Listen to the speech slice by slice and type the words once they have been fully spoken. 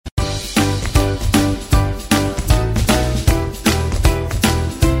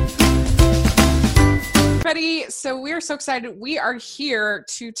everybody. So we are so excited. We are here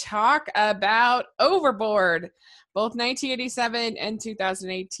to talk about Overboard, both 1987 and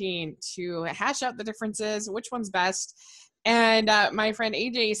 2018, to hash out the differences, which one's best. And my friend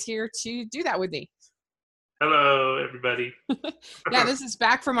AJ is here to do that with me. Hello, everybody. Yeah, this is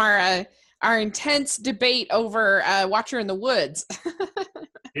back from our intense debate over Watcher in the Woods.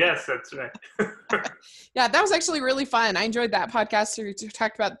 Yes, that's right. Yeah, that was actually really fun. I enjoyed that podcast. We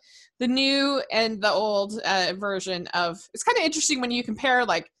talked about the new and the old version of. It's kind of interesting when you compare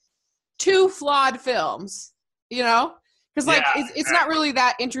like two flawed films, you know, because like it's not really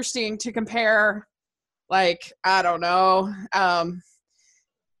that interesting to compare, like, I don't know,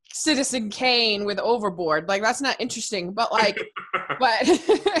 Citizen Kane with Overboard. Like, that's not interesting, but like,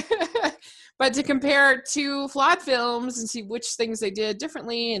 but to compare two flawed films and see which things they did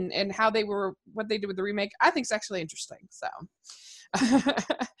differently and how they were, what they did with the remake, I think is actually interesting. So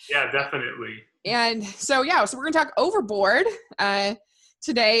yeah, definitely. And so we're going to talk Overboard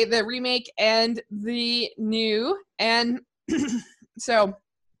today, the remake and the new. And so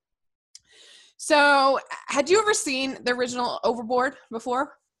had you ever seen the original Overboard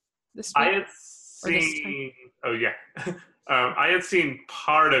before? I had seen, I had seen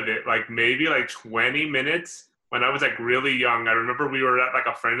part of it, like maybe like 20 minutes when I was like really young. I remember we were at like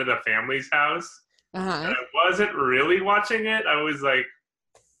a friend of the family's house. And I wasn't really watching it. I was like,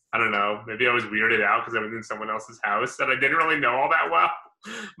 I don't know, maybe I was weirded out because I was in someone else's house that I didn't really know all that well.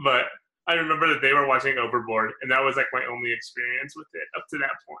 But I remember that they were watching Overboard, and that was like my only experience with it up to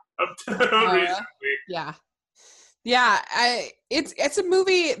that point, up to recently. Yeah, it's a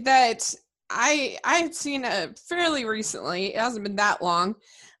movie that I've seen fairly recently. It hasn't been that long,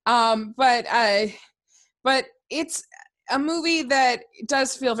 but it's a movie that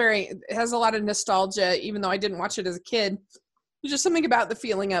does feel it has a lot of nostalgia, even though I didn't watch it as a kid. There's just something about the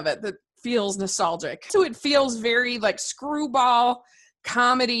feeling of it that feels nostalgic. So it feels very like screwball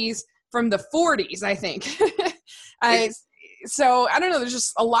comedies from the 40s, I think. So I don't know, there's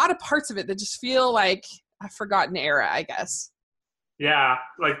just a lot of parts of it that just feel like a forgotten era, I guess. Yeah,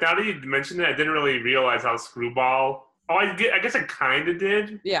 like now that you mentioned it, I didn't really realize how screwball. Oh, I guess I kind of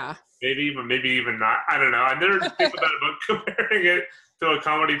did. Yeah. Maybe even not. I don't know. I never think about comparing it to a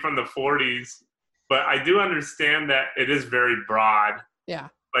comedy from the 40s, but I do understand that it is very broad. Yeah.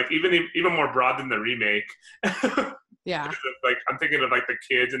 Like even more broad than the remake. Yeah. Like I'm thinking of like the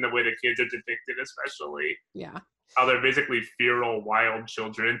kids and the way the kids are depicted, especially. Yeah. How they're basically feral, wild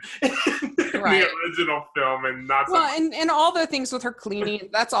children in the original film, and not. Well, and all the things with her cleaning,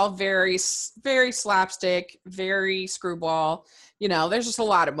 that's all very, very slapstick, very screwball. You know, there's just a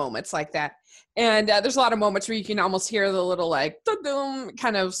lot of moments like that, and there's a lot of moments where you can almost hear the little like dum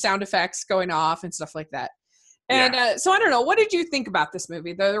kind of sound effects going off and stuff like that. And so I don't know, what did you think about this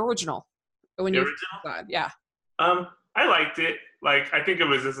movie, the original? Original? Yeah. I liked it. Like, I think it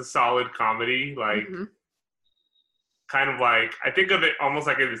was just a solid comedy. Like. Mm-hmm. Kind of like, I think of it almost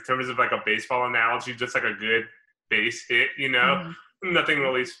like in terms of like a baseball analogy, just like a good base hit, you know? Mm-hmm.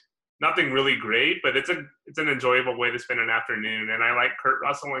 Nothing really great, but it's an enjoyable way to spend an afternoon. And I like Kurt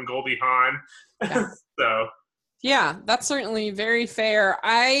Russell and Goldie Hawn. Yeah. So. Yeah, that's certainly very fair.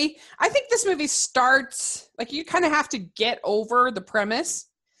 I think this movie starts, like, you kind of have to get over the premise.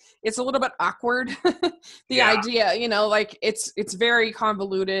 It's a little bit awkward, the idea, you know, like it's very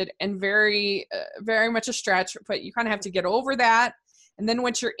convoluted and very, very much a stretch, but you kind of have to get over that. And then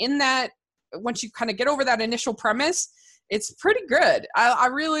once you kind of get over that initial premise, it's pretty good. I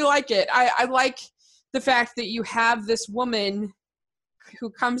really like it. I like the fact that you have this woman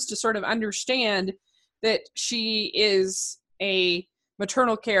who comes to sort of understand that she is a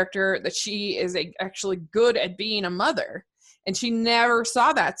maternal character, that she is actually good at being a mother. And she never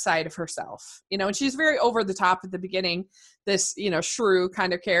saw that side of herself, you know, and she's very over the top at the beginning, this, you know, shrew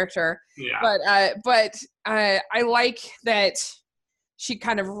kind of character. Yeah. But I like that she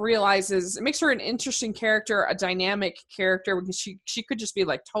kind of realizes, it makes her an interesting character, a dynamic character, because she could just be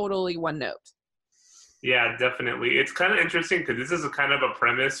like totally one note. Yeah, definitely. It's kind of interesting because this is a kind of a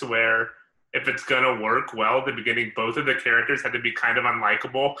premise where if it's going to work well at the beginning, both of the characters had to be kind of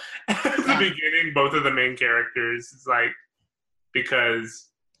unlikable at the beginning, both of the main characters. It's like, because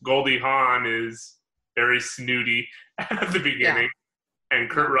Goldie Hawn is very snooty at the beginning, and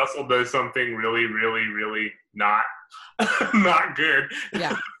Kurt Russell does something really, really, really not good.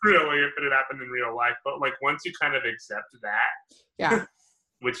 Yeah. Really, if it had happened in real life. But like once you kind of accept that,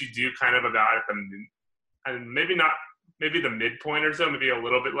 which you do kind of about at and maybe the midpoint or so, maybe a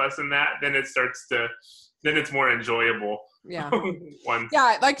little bit less than that, then it's more enjoyable. Yeah.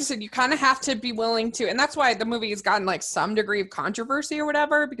 Yeah, like I said, you kind of have to be willing to, and that's why the movie has gotten like some degree of controversy or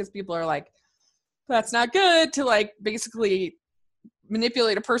whatever, because people are like, that's not good to like basically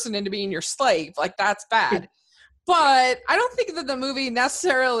manipulate a person into being your slave. Like that's bad. But I don't think that the movie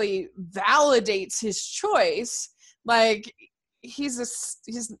necessarily validates his choice. Like he does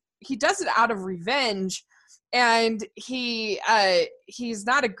it out of revenge, and he's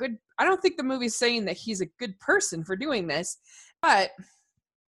not a good. I don't think the movie's saying that he's a good person for doing this, but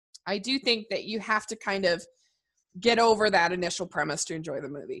I do think that you have to kind of get over that initial premise to enjoy the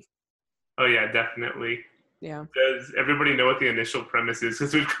movie. Oh yeah, definitely. Yeah. Does everybody know what the initial premise is?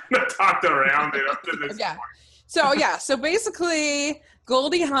 Because we've kind of talked around it up to this Yeah. point. So basically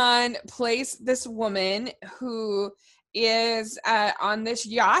Goldie Hawn plays this woman who is on this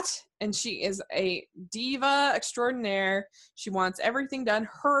yacht, and she is a diva extraordinaire. She wants everything done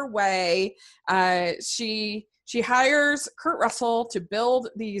her way. She hires Kurt Russell to build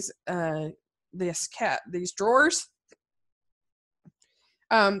these drawers,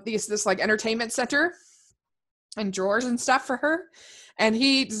 this like entertainment center and drawers and stuff for her. And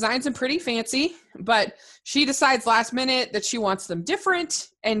he designs them pretty fancy, but she decides last minute that she wants them different.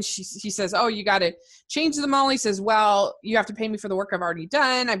 And he says, oh, you got to change them all. He says, well, you have to pay me for the work I've already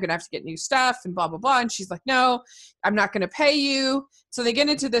done. I'm going to have to get new stuff and blah, blah, blah. And she's like, no, I'm not going to pay you. So they get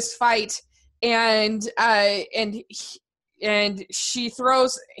into this fight, and she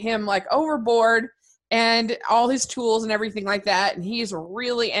throws him like overboard and all his tools and everything like that. And he's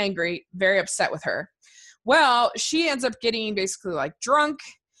really angry, very upset with her. Well, she ends up getting basically like drunk,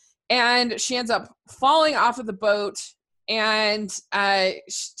 and she ends up falling off of the boat. And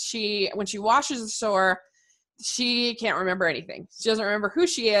when she washes ashore, she can't remember anything. She doesn't remember who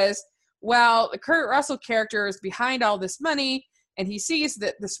she is. Well, the Kurt Russell character is behind all this money, and he sees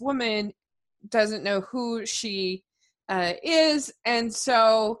that this woman doesn't know who she is. And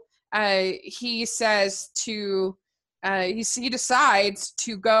so he decides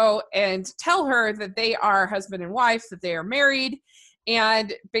to go and tell her that they are husband and wife, that they are married.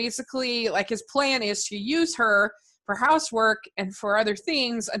 And basically, like, his plan is to use her for housework and for other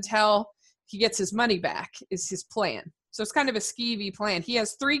things until he gets his money back, is his plan. So it's kind of a skeevy plan. He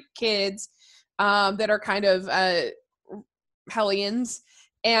has 3 kids that are kind of hellions.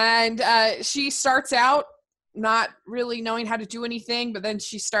 And she starts out not really knowing how to do anything, but then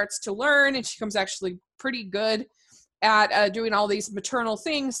she starts to learn, and she becomes actually pretty good at doing all these maternal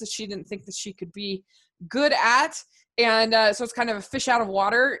things that she didn't think that she could be good at. And so it's kind of a fish out of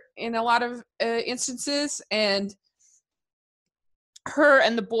water in a lot of instances. And her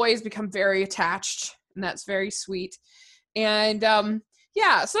and the boys become very attached, and that's very sweet. And so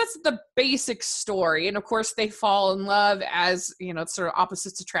that's the basic story. And of course they fall in love, as, you know, it's sort of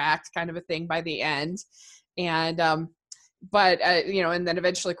opposites attract kind of a thing by the end. And and then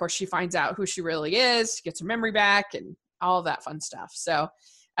eventually, of course, she finds out who she really is, gets her memory back, and all of that fun stuff. So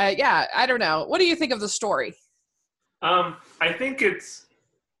I don't know, what do you think of the story? I think it's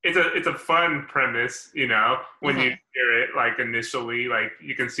a fun premise, you know, when you hear it, like, initially, like,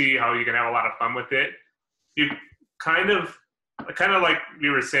 you can see how you can have a lot of fun with it. You kind of like we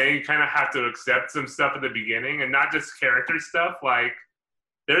were saying, you kind of have to accept some stuff at the beginning, and not just character stuff. Like,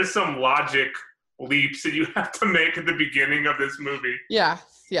 there's some logic leaps that you have to make at the beginning of this movie.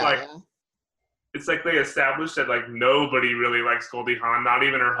 It's like they established that, like, nobody really likes Goldie Hawn, not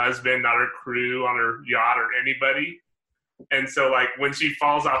even her husband, not her crew on her yacht, or anybody. And so, like, when she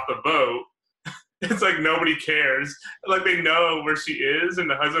falls off the boat, it's like nobody cares. Like, they know where she is, and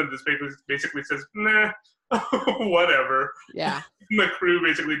the husband just basically says, nah, whatever. Yeah. And the crew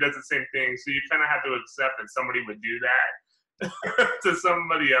basically does the same thing. So you kind of have to accept that somebody would do that to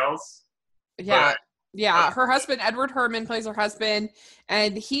somebody else. Yeah. Yeah, her husband, Edward Herrmann, plays her husband,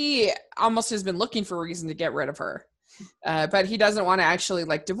 and he almost has been looking for a reason to get rid of her. But he doesn't want to actually,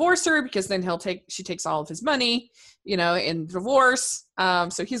 like, divorce her, because then she takes all of his money, you know, in divorce.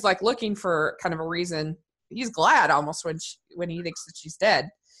 So he's, like, looking for kind of a reason. He's glad almost when he thinks that she's dead.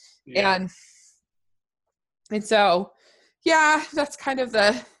 Yeah. And so, yeah, that's kind of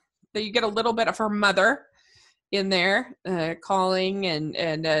that you get a little bit of her mother in there, calling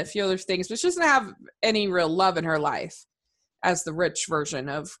and a few other things, but she doesn't have any real love in her life as the rich version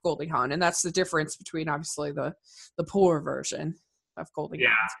of Goldie Hawn. And that's the difference between, obviously, the poor version of Goldie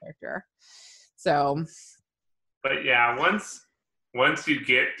Hawn's character. So, but yeah, once you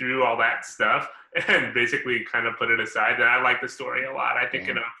get through all that stuff and basically kind of put it aside, then I like the story a lot. I think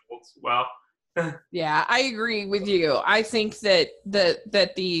it unfolds well. Yeah, I agree with you. I think that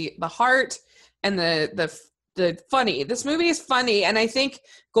the heart and the funny, this movie is funny, and I think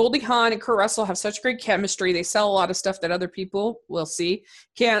Goldie Hawn and Kurt Russell have such great chemistry. They sell a lot of stuff that other people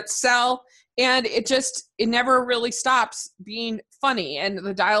can't sell, and it never really stops being funny, and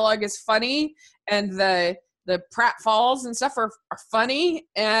the dialogue is funny, and the pratfalls and stuff are funny,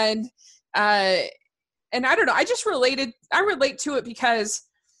 and I don't know, I relate to it because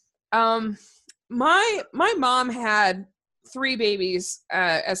my mom had 3 babies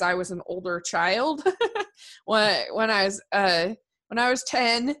as I was an older child. when I was 10,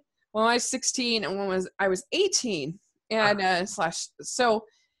 when I was 16, and when I was 18, and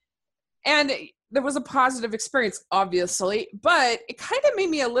and there was a positive experience, obviously, but it kind of made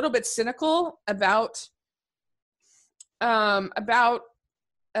me a little bit cynical about I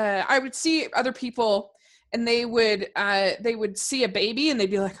would see other people, and they would see a baby and they'd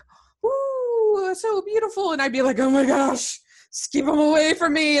be like, "Ooh, so beautiful," and I'd be like, "Oh my gosh, just keep them away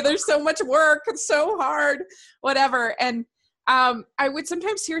from me. There's so much work. It's so hard," whatever. And I would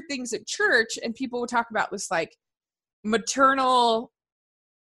sometimes hear things at church, and people would talk about this like maternal,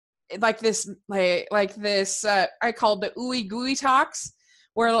 like this I called the ooey gooey talks,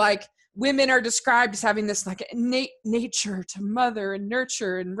 where like women are described as having this like innate nature to mother and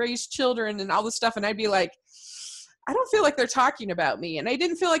nurture and raise children and all this stuff. And I'd be like, I don't feel like they're talking about me. And I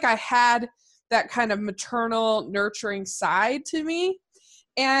didn't feel like I had that kind of maternal nurturing side to me.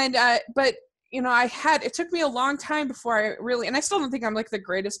 And, but you know, it took me a long time before I really, and I still don't think I'm like the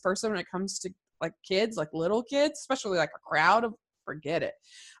greatest person when it comes to like kids, like little kids, especially like a crowd of, forget it.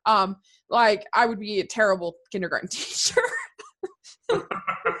 Like I would be a terrible kindergarten teacher.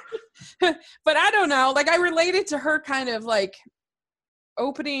 But I don't know, like I related to her kind of like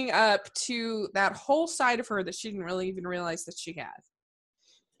opening up to that whole side of her that she didn't really even realize that she had,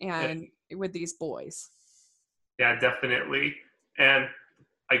 and with these boys. Yeah, definitely. And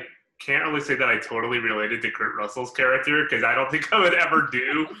I can't really say that I totally related to Kurt Russell's character, because I don't think I would ever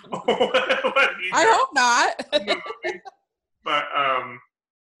do what he I hope not. But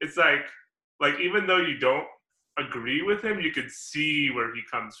it's like even though you don't agree with him, you could see where he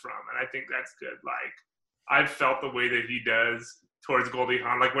comes from, and I think that's good. Like I've felt the way that he does towards Goldie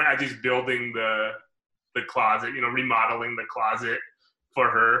Hawn, like when as he's building the closet, you know, remodeling the closet for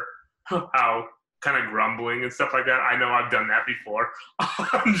her, how kind of grumbling and stuff like that. I know I've done that before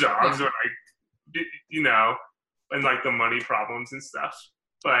on jobs when you know, and like the money problems and stuff.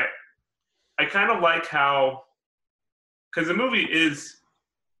 But I kind of like how, because the movie is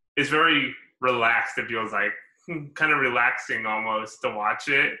very relaxed. It feels like kind of relaxing almost to watch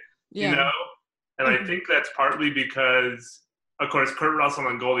it, you know? And I think that's partly because, of course, Kurt Russell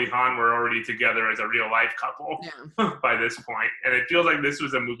and Goldie Hawn were already together as a real life couple by this point. And it feels like this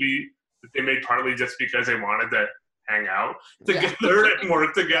was a movie that they made partly just because they wanted to hang out together and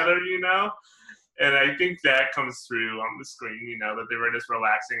work together, you know? And I think that comes through on the screen, you know, that they were just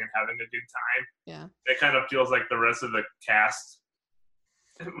relaxing and having a good time. Yeah. It kind of feels like the rest of the cast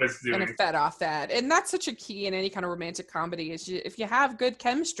was doing. Kind of fed off that. And that's such a key in any kind of romantic comedy is if you have good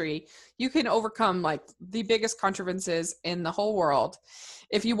chemistry, you can overcome like the biggest controversies in the whole world.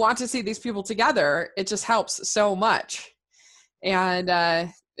 If you want to see these people together, it just helps so much. And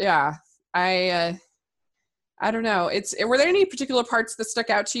I don't know. Were there any particular parts that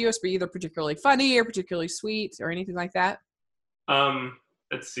stuck out to you as either particularly funny or particularly sweet or anything like that?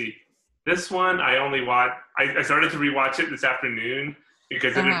 Let's see. This one I only watched. I started to rewatch it this afternoon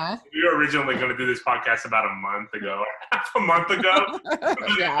because we were originally going to do this podcast about a month ago. I watched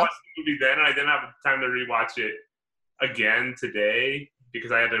the movie then, and I didn't have time to rewatch it again today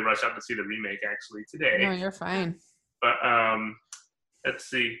because I had to rush out to see the remake actually today. No, you're fine. But let's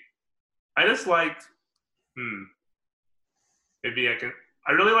see. I just liked. Maybe I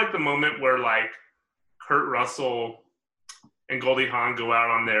really like the moment where like Kurt Russell and Goldie Hawn go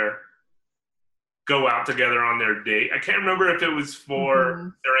out together on their date. I can't remember if it was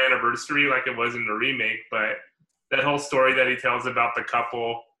for their anniversary like it was in the remake, but that whole story that he tells about the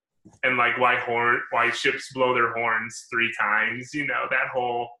couple and like why ships blow their horns 3 times, you know, that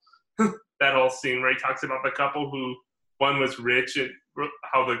whole scene where he talks about the couple who one was rich and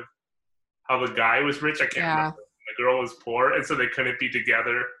how the guy was rich. I can't remember. The girl was poor, and so they couldn't be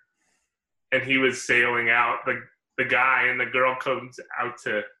together. And he was sailing out. The guy and the girl comes out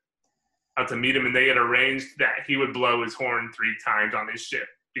to meet him, and they had arranged that he would blow his horn 3 times on his ship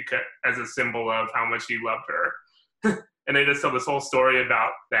because as a symbol of how much he loved her. And they just tell this whole story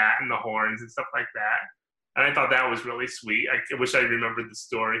about that and the horns and stuff like that. And I thought that was really sweet. I wish I remembered the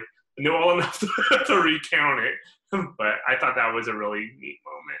story. I knew all enough to recount it, but I thought that was a really neat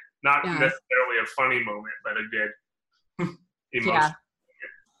moment. Not necessarily a funny moment, but a good emotion. Yeah.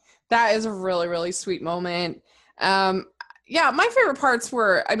 That is a really, really sweet moment. My favorite parts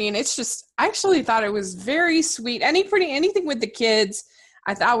were, I mean, it's just, I actually thought it was very sweet. Anything with the kids,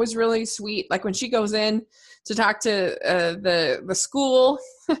 I thought was really sweet. Like when she goes in to talk to the school,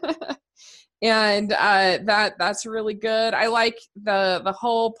 and that's really good. I like the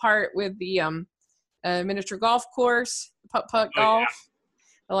whole part with the miniature golf course, putt golf.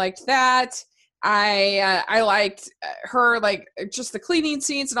 I liked that. I liked her, like, just the cleaning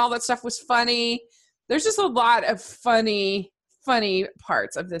scenes and all that stuff was funny. There's just a lot of funny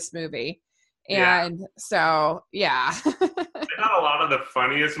parts of this movie. And so, yeah. I thought a lot of the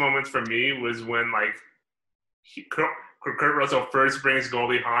funniest moments for me was when, like, Kurt Russell first brings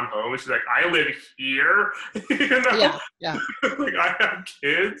Goldie Hawn home. She's like, I live here. You know? Yeah. Like, I have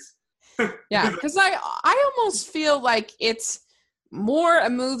kids. Yeah, because I almost feel like it's more a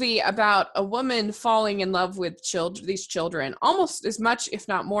movie about a woman falling in love with these children, almost as much, if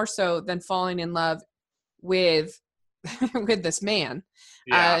not more so, than falling in love with this man.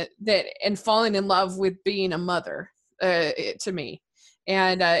 And falling in love with being a mother, to me,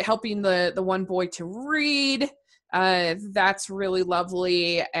 and helping the one boy to read. That's really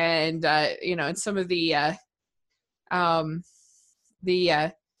lovely, and and some of the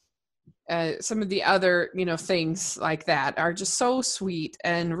some of the other, things like that are just so sweet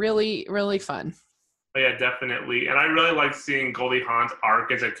and really, really fun. Oh, yeah, definitely. And I really like seeing Goldie Hawn's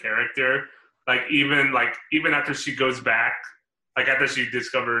arc as a character. Like even after she goes back, like after she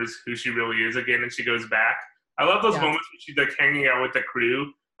discovers who she really is again and she goes back. I love those moments when she's like hanging out with the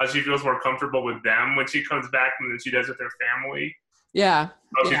crew. How she feels more comfortable with them when she comes back than she does with her family. Yeah.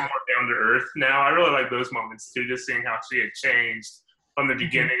 How she's more down to earth now. I really like those moments too, just seeing how she had changed from the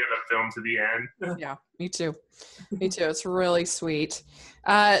beginning of the film to the end. Yeah, me too. It's really sweet.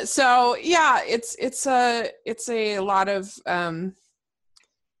 So yeah, it's a lot of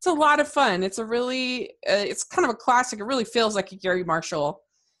fun. It's a really it's kind of a classic. It really feels like a Gary Marshall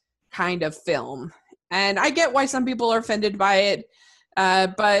kind of film, and I get why some people are offended by it,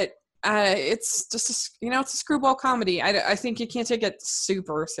 but it's just it's a screwball comedy. I think you can't take it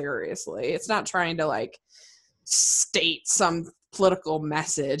super seriously. It's not trying to like state some political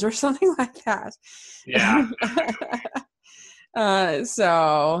message or something like that. Yeah.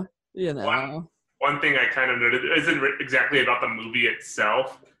 So one thing I kind of noticed isn't exactly about the movie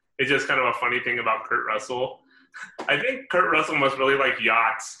itself. It's just kind of a funny thing about Kurt Russell. I think Kurt Russell must really like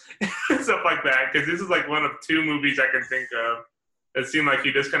yachts and stuff like that, because this is like one of two movies I can think of that seemed like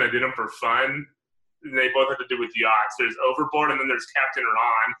he just kind of did them for fun. And they both have to do with yachts. There's Overboard, and then there's Captain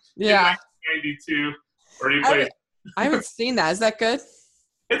Ron. Yeah. In 1992, where he plays. I haven't seen that. Is that good?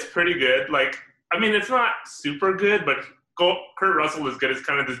 It's pretty good. Like, I mean, it's not super good, but Kurt Russell is good as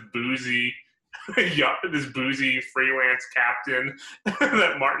kind of this boozy freelance captain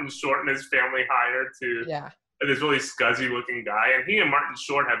that Martin Short and his family hired to. Yeah. This really scuzzy-looking guy, and he and Martin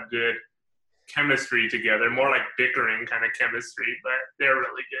Short have good chemistry together. More like bickering kind of chemistry, but they're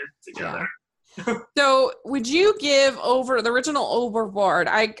really good together. Yeah. So would you give the original Overboard?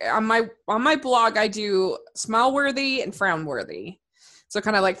 On my blog I do smile worthy and frown worthy, so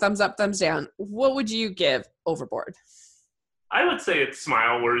kind of like thumbs up, thumbs down. What would you give Overboard? I would say it's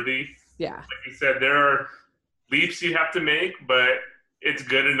smile worthy. Yeah, like you said, there are leaps you have to make, but it's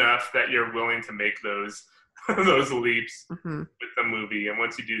good enough that you're willing to make those leaps with the movie, and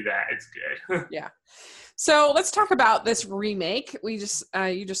once you do that, it's good. Yeah. So let's talk about this remake. You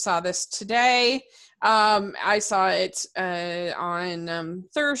just saw this today. I saw it on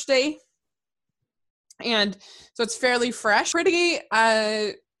Thursday, and so it's fairly fresh, pretty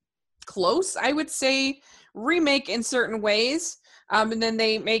close, I would say, remake in certain ways. And then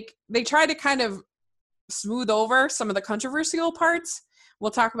they try to kind of smooth over some of the controversial parts.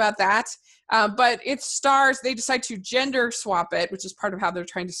 We'll talk about that. But it stars, they decide to gender swap it, which is part of how they're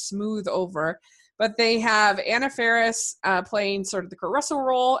trying to smooth over. But they have Anna Faris playing sort of the Kurt Russell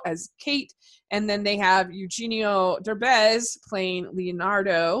role as Kate, and then they have Eugenio Derbez playing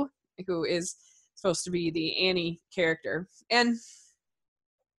Leonardo, who is supposed to be the Annie character. And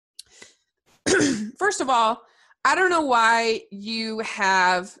first of all, I don't know why you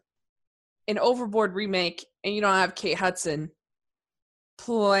have an Overboard remake and you don't have Kate Hudson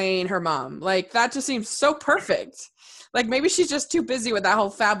playing her mom. Like, that just seems so perfect. Like, maybe she's just too busy with that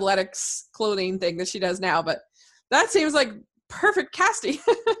whole Fabletics clothing thing that she does now, but that seems like perfect casting.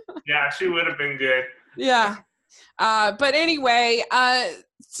 Yeah, she would have been good. Yeah. But anyway,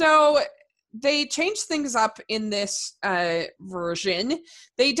 so they changed things up in this version.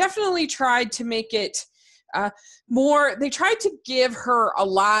 They definitely tried to make it they tried to give her a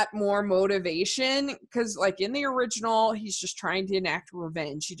lot more motivation, because like in the original, he's just trying to enact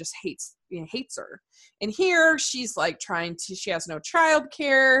revenge. He just hates her. And here she's like she has no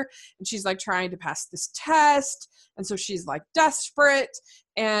childcare, and she's like trying to pass this test. And so she's like desperate.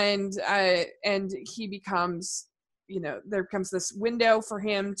 and he becomes, there becomes this window for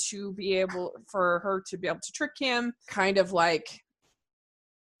him to be able, for her to be able to trick him, kind of like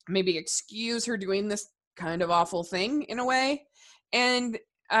maybe excuse her doing this kind of awful thing in a way. And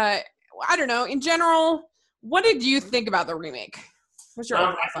I don't know, in general, what did you think about the remake? What's your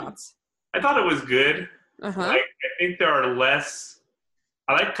overall thoughts? I thought it was good. Uh-huh. Like, I think there are less.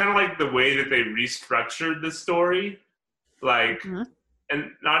 I like kind of like the way that they restructured the story, like,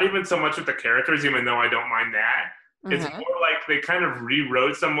 and not even so much with the characters, even though I don't mind that. It's more like they kind of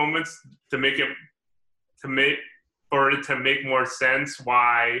rewrote some moments to make it to make more sense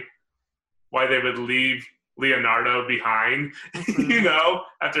why they would leave Leonardo behind,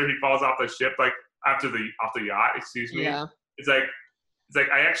 after he falls off the ship, like off the yacht. Excuse me. Yeah. It's like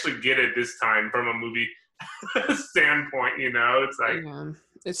I actually get it this time from a movie standpoint. It's like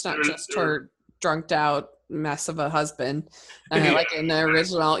it's not just her drunked out mess of a husband, like in the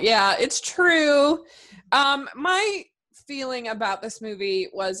original. Yeah, it's true. My feeling about this movie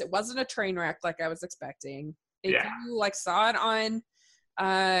was it wasn't a train wreck like I was expecting. If you saw it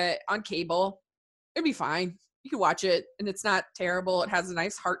on cable, it'd be fine. You can watch it, and it's not terrible. It has a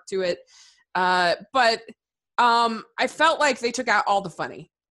nice heart to it. But I felt like they took out all the funny.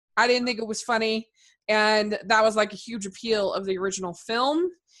 I didn't think it was funny, and that was like a huge appeal of the original film.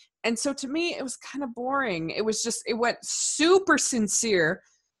 And so to me, it was kind of boring. It was just, it went super sincere,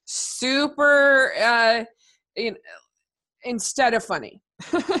 super instead of funny.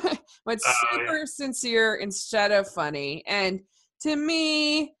 Went super sincere instead of funny. And to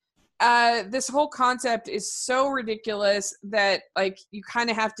me, this whole concept is so ridiculous that like you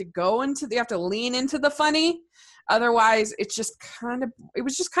kind of have to you have to lean into the funny. Otherwise, it was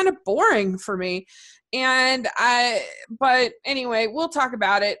just kind of boring for me. But anyway, we'll talk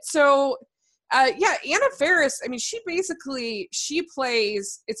about it. So, Anna Faris, I mean, she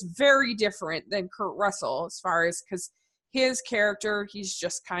plays, it's very different than Kurt Russell as far as, because his character, he's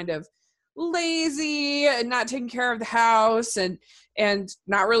just kind of lazy and not taking care of the house and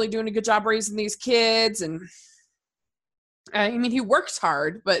not really doing a good job raising these kids. And I mean, he works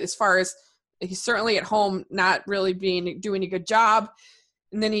hard, but as far as he's certainly at home, not really doing a good job.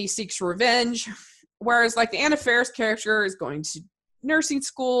 And then he seeks revenge. Whereas like the Anna Faris character is going to nursing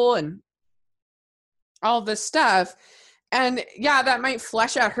school and all this stuff. And yeah, that might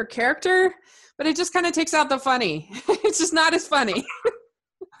flesh out her character, but it just kind of takes out the funny. It's just not as funny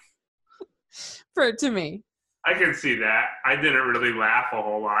to me. I can see that. I didn't really laugh a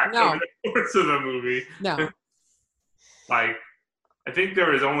whole lot over the course of the movie. No. Like, I think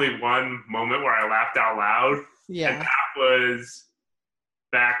there was only one moment where I laughed out loud. Yeah. And that was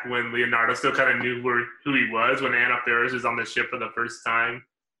back when Leonardo still kind of knew who he was, when Anna Faris was on the ship for the first time.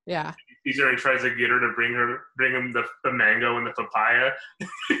 Yeah. He tries to get her to bring him the mango and the papaya.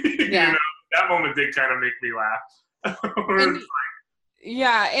 Yeah. That moment did kind of make me laugh.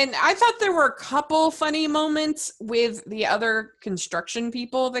 And I thought there were a couple funny moments with the other construction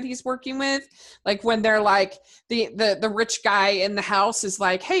people that he's working with. Like when they're like, the rich guy in the house is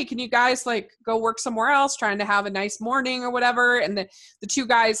like, hey, can you guys like go work somewhere else, trying to have a nice morning or whatever. And the two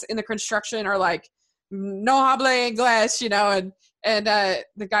guys in the construction are like, no habla inglés, and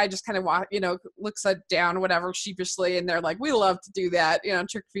the guy just kind of looks down whatever sheepishly. And they're like, we love to do that,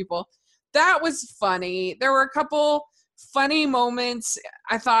 trick people. That was funny. There were a couple funny moments,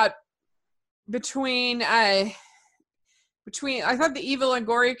 I thought, between I thought the Eva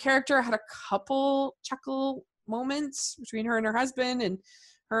Longoria character had a couple chuckle moments between her and her husband and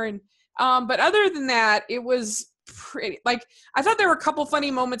her and but other than that, it was pretty, like, I thought there were a couple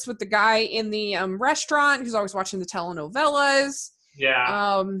funny moments with the guy in the restaurant who's always watching the telenovelas.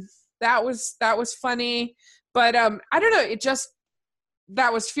 Yeah. That was funny, but I don't know,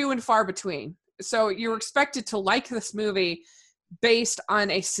 that was few and far between. So you're expected to like this movie based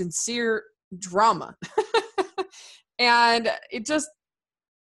on a sincere drama. And it just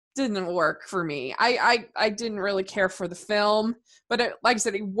didn't work for me. I didn't really care for the film, but like I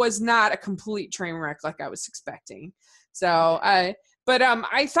said, it was not a complete train wreck like I was expecting. So I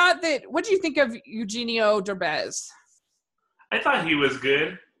thought that, what do you think of Eugenio Derbez? I thought he was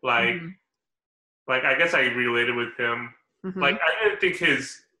good. Like I guess I related with him. Mm-hmm. Like, I didn't think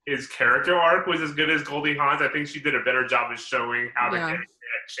his character arc was as good as Goldie Hawn's. I think she did a better job of showing how the character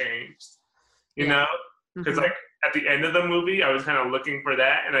had changed. You know? Because, like, at the end of the movie, I was kind of looking for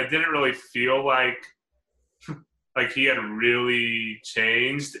that, and I didn't really feel like he had really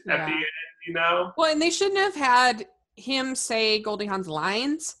changed at the end, Well, and they shouldn't have had him say Goldie Hawn's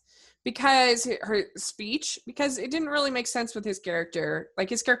lines, because her speech, because it didn't really make sense with his character.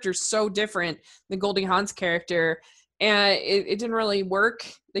 Like, his character is so different than Goldie Hawn's character. and it didn't really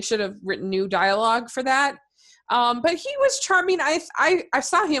work. They should have written new dialogue for that. But he was charming. I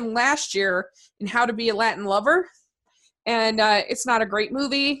saw him last year in How to Be a Latin Lover, and it's not a great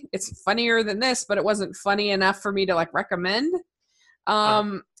movie. It's funnier than this, but it wasn't funny enough for me to like recommend.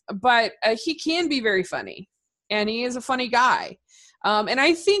 But he can be very funny, and he is a funny guy. And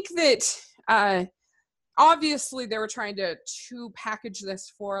I think that obviously they were trying to package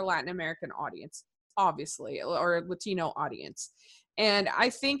this for a Latin American audience, obviously, or a Latino audience. And I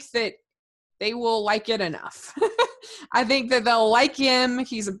think that they will like it enough. I think that they'll like him.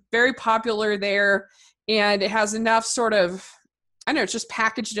 He's very popular there, and it has enough sort of, I don't know, it's just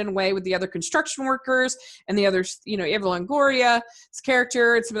packaged in a way with the other construction workers and the others, Eva Longoria's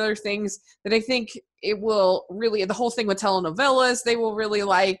character and some other things that I think it will really, the whole thing with telenovelas, they will really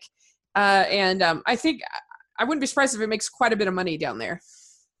like. And I think I wouldn't be surprised if it makes quite a bit of money down there.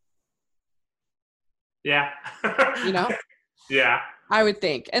 Yeah. Yeah. I would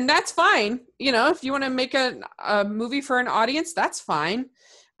think. And that's fine. If you want to make a movie for an audience, that's fine.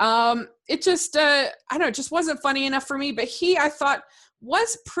 It just, I don't know, it just wasn't funny enough for me. But I thought,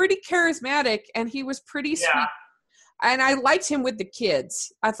 was pretty charismatic, and he was pretty sweet. And I liked him with the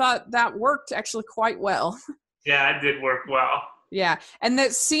kids. I thought that worked actually quite well. Yeah, it did work well. Yeah. And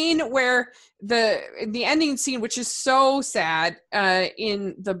the scene where the ending scene, which is so sad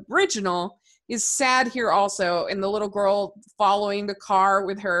in the original, is sad here also. And the little girl following the car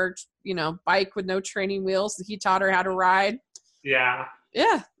with her, bike with no training wheels that he taught her how to ride. Yeah.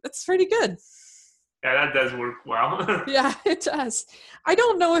 Yeah, that's pretty good. Yeah, that does work well. Yeah, it does. I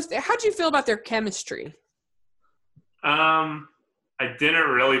don't know how do you feel about their chemistry? I didn't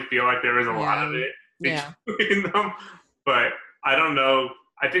really feel like there was a lot of it between them, but I don't know.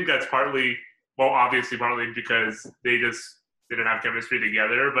 I think that's partly because they just didn't have chemistry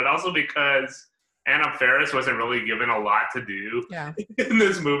together, but also because Anna Faris wasn't really given a lot to do in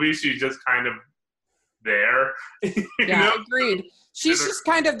this movie. She's just kind of there. Agreed. She's just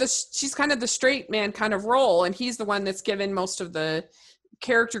kind of the straight man kind of role, and he's the one that's given most of the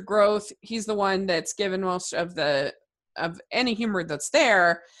character growth. He's the one that's given most of any humor that's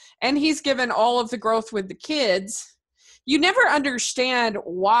there, and he's given all of the growth with the kids. You never understand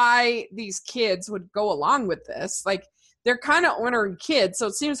why these kids would go along with this. Like, they're kind of ornery kids, so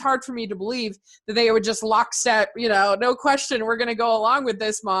it seems hard for me to believe that they would just lockstep, no question, we're going to go along with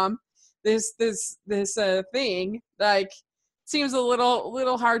this, Mom. This thing, like, seems a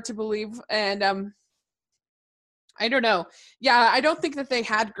little hard to believe. And I don't know. Yeah, I don't think that they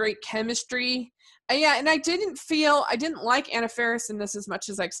had great chemistry. And I didn't like Anna Faris in this as much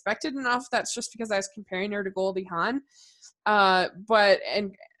as I expected. Enough. That's just because I was comparing her to Goldie Hawn. But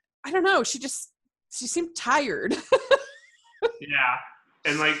I don't know. She seemed tired. Yeah,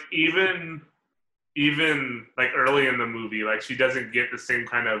 and like even like early in the movie, like she doesn't get the same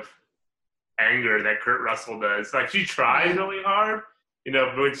kind of anger that Kurt Russell does. Like, she tries really hard,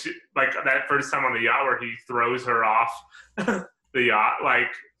 but like that first time on the yacht where he throws her off the yacht.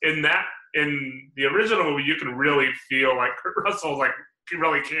 Like in the original movie, you can really feel like Kurt Russell, like, he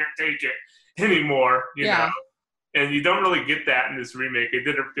really can't take it anymore. You know. And you don't really get that in this remake. It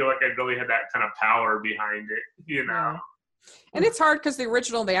didn't feel like it really had that kind of power behind it, Yeah. And it's hard because the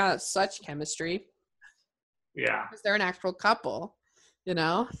original, they had such chemistry. Yeah. Because they're an actual couple,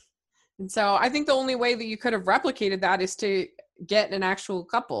 And so I think the only way that you could have replicated that is to get an actual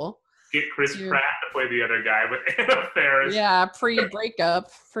couple. Get Chris Pratt to play the other guy with Anna Faris. Yeah,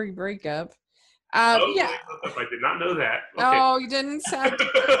 pre-breakup. I did not know that. Okay. Oh, you didn't?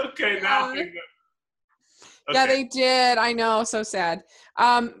 Okay, now. Okay. Yeah, they did. I know, so sad.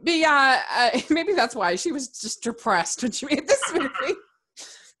 But maybe that's why she was just depressed when she made this movie.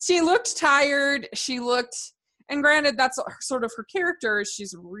 She looked tired. And granted, that's sort of her character.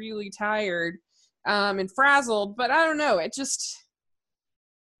 She's really tired and frazzled. But I don't know.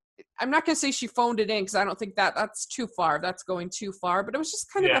 I'm not going to say she phoned it in because I don't think that's too far. That's going too far. But it was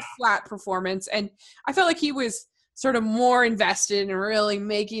just kind of a flat performance. And I felt like he was sort of more invested in really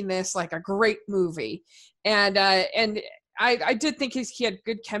making this like a great movie. And I did think he had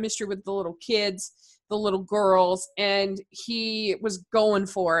good chemistry with the little kids, the little girls, and he was going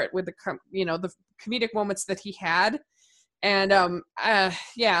for it with the comedic moments that he had. And so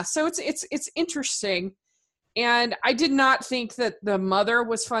it's interesting. And I did not think that the mother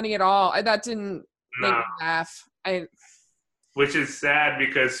was funny at all. That didn't make me laugh. Which is sad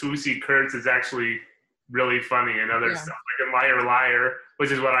because Swoosie Kurtz is actually really funny in other stuff, like in Liar Liar,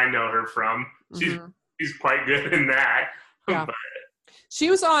 which is what I know her from. She's quite good in that. Yeah. But she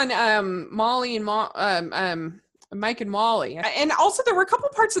was on Molly and Mike and Molly. And also there were a couple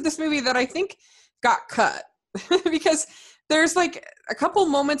parts of this movie that I think got cut. because there's like a couple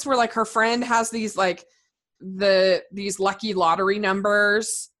moments where like her friend has these like these lucky lottery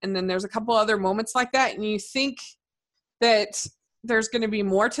numbers, and then there's a couple other moments like that, and you think that there's going to be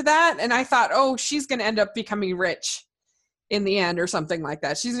more to that, and I thought, oh, she's going to end up becoming rich in the end or something like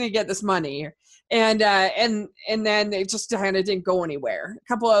that. She's going to get this money, and then it just kind of didn't go anywhere. A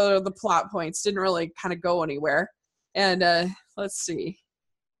couple of the plot points didn't really kind of go anywhere, and let's see.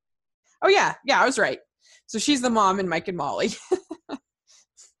 Oh yeah, I was right. So she's the mom in Mike and Molly.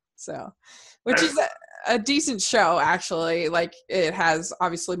 So, which is a decent show, actually. Like, it has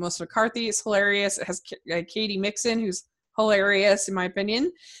obviously Melissa McCarthy. It's hilarious. It has Katie Mixon, who's hilarious in my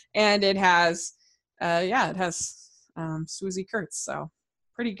opinion, and it has Swoozie Kurtz. So,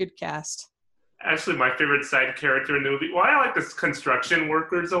 pretty good cast. Actually, my favorite side character in the movie. Well, I like the construction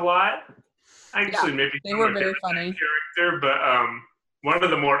workers a lot. Actually, maybe they were very funny. Character, but one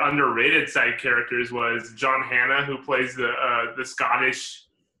of the more underrated side characters was John Hannah, who plays the Scottish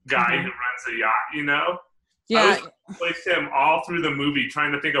guy who runs the yacht. You know, yeah, I placed him all through the movie,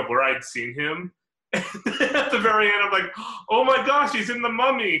 trying to think of where I'd seen him. At the very end, I'm like, oh my gosh, he's in The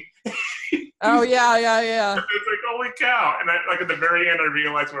Mummy. Oh yeah. It's like, holy cow! And at the very end, I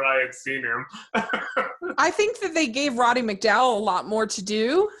realized where I had seen him. I think that they gave Roddy McDowall a lot more to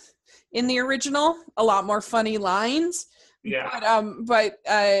do in the original, a lot more funny lines. Yeah. But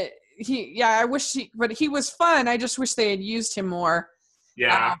he was fun. I just wish they had used him more.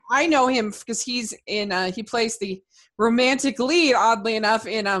 Yeah. I know him because he's in, he plays the romantic lead, oddly enough,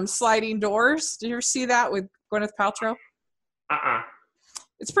 in Sliding Doors. Did you ever see that with Gwyneth Paltrow?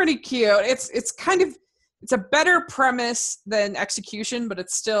 It's pretty cute. It's a better premise than execution, but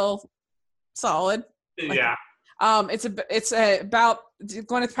it's still solid. Yeah. It's about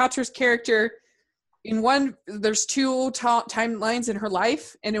Gwyneth Paltrow's character. There's two timelines in her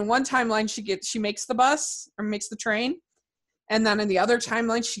life, and in one timeline she makes the bus or makes the train, and then in the other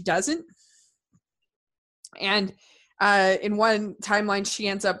timeline she doesn't. And in one timeline she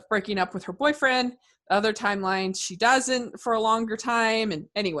ends up breaking up with her boyfriend. The other timeline she doesn't for a longer time. And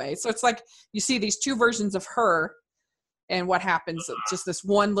anyway, so it's like you see these two versions of her and what happens. Just this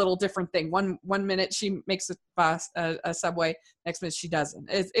one little different thing. One minute she makes a bus, a subway. Next minute she doesn't.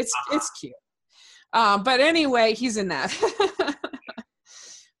 It's cute. But anyway, he's in that.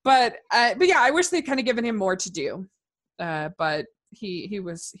 but yeah, I wish they'd kind of given him more to do. But he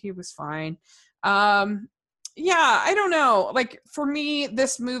was fine. Yeah, I don't know. Like, for me,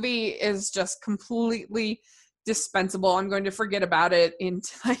 this movie is just completely dispensable. I'm going to forget about it Jeremy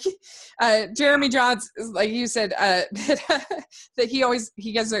Jahns, like you said, that he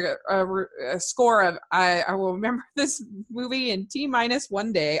gets a score of I will remember this movie in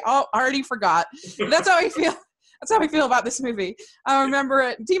T-1 day. I already forgot. That's how I feel. That's how I feel about this movie. I remember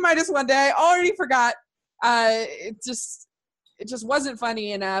it T-1 day. Already forgot. It just wasn't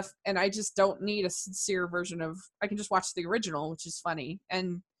funny enough, and I just don't need a sincere version of. I can just watch the original, which is funny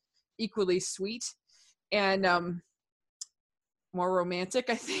and equally sweet, and more romantic,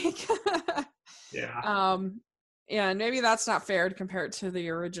 I think. Yeah. And maybe that's not fair to compare it to the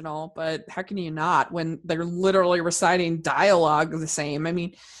original, but how can you not when they're literally reciting dialogue the same? I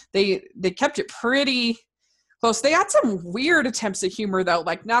mean, they kept it pretty close. They had some weird attempts at humor, though.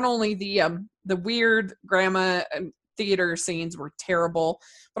 Like, not only the weird grandma theater scenes were terrible,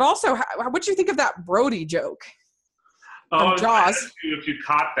 but also what'd you think of that Brody joke from Jaws? If you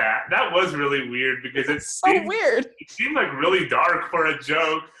caught that was really weird because weird. It seemed like really dark for a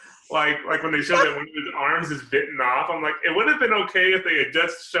joke. Like when they showed that one of his arms is bitten off, I'm like, it would have been okay if they had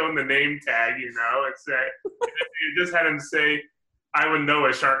just shown the name tag, and say, if you just had him say, "I would know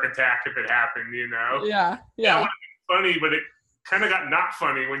a shark attack if it happened," Yeah. That would have been funny, but it kind of got not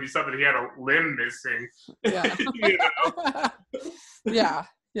funny when you saw that he had a limb missing. Yeah.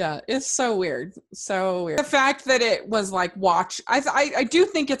 Yeah, it's so weird. So weird. The fact that it was like I do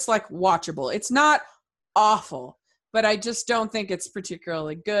think it's like watchable. It's not awful, but I just don't think it's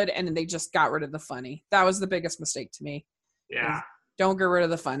particularly good, and they just got rid of the funny. That was the biggest mistake to me. Yeah. Don't get rid of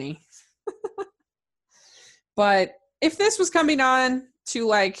the funny. But if this was coming on to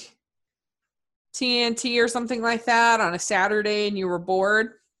like TNT or something like that on a Saturday and you were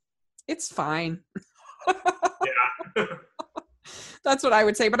bored, it's fine. Yeah. That's what I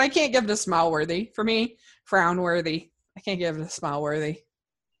would say, but I can't give it a smile worthy. For me, frown worthy. I can't give it a smile worthy.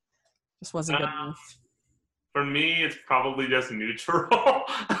 Just wasn't good enough. For me, it's probably just neutral.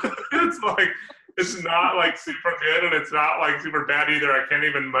 It's not like super good, and it's not like super bad either. I can't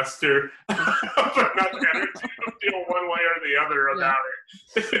even muster enough energy to feel one way or the other about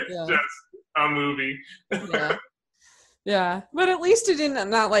it. It's just a movie. Yeah, but at least it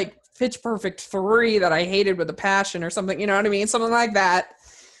didn't not like Pitch Perfect 3 that I hated with a passion or something, you know what I mean? Something like that.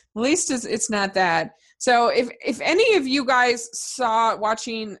 At least it's not that. So if any of you guys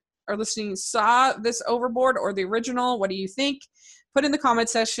watching or listening saw this Overboard or the original, what do you think? Put in the comment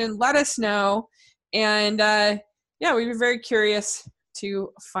section. Let us know. And we'd be very curious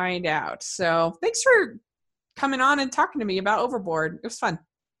to find out. So thanks for coming on and talking to me about Overboard. It was fun.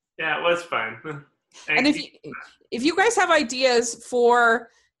 Yeah, it was fun. And if you guys have ideas for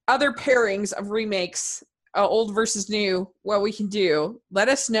other pairings of remakes, old versus new, what we can do, let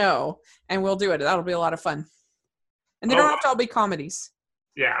us know, and we'll do it. That'll be a lot of fun. And they don't have to all be comedies.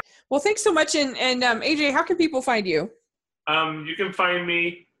 Yeah. Well, thanks so much. And AJ, how can people find you? You can find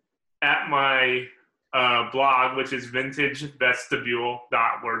me at my blog, which is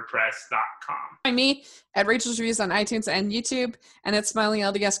vintagevestibule.wordpress.com. Find me at Rachel's Reviews on iTunes and YouTube, and at Smiling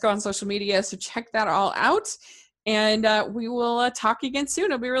LDSco on social media. So check that all out. And we will talk again soon.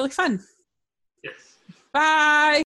 It'll be really fun. Yes. Bye.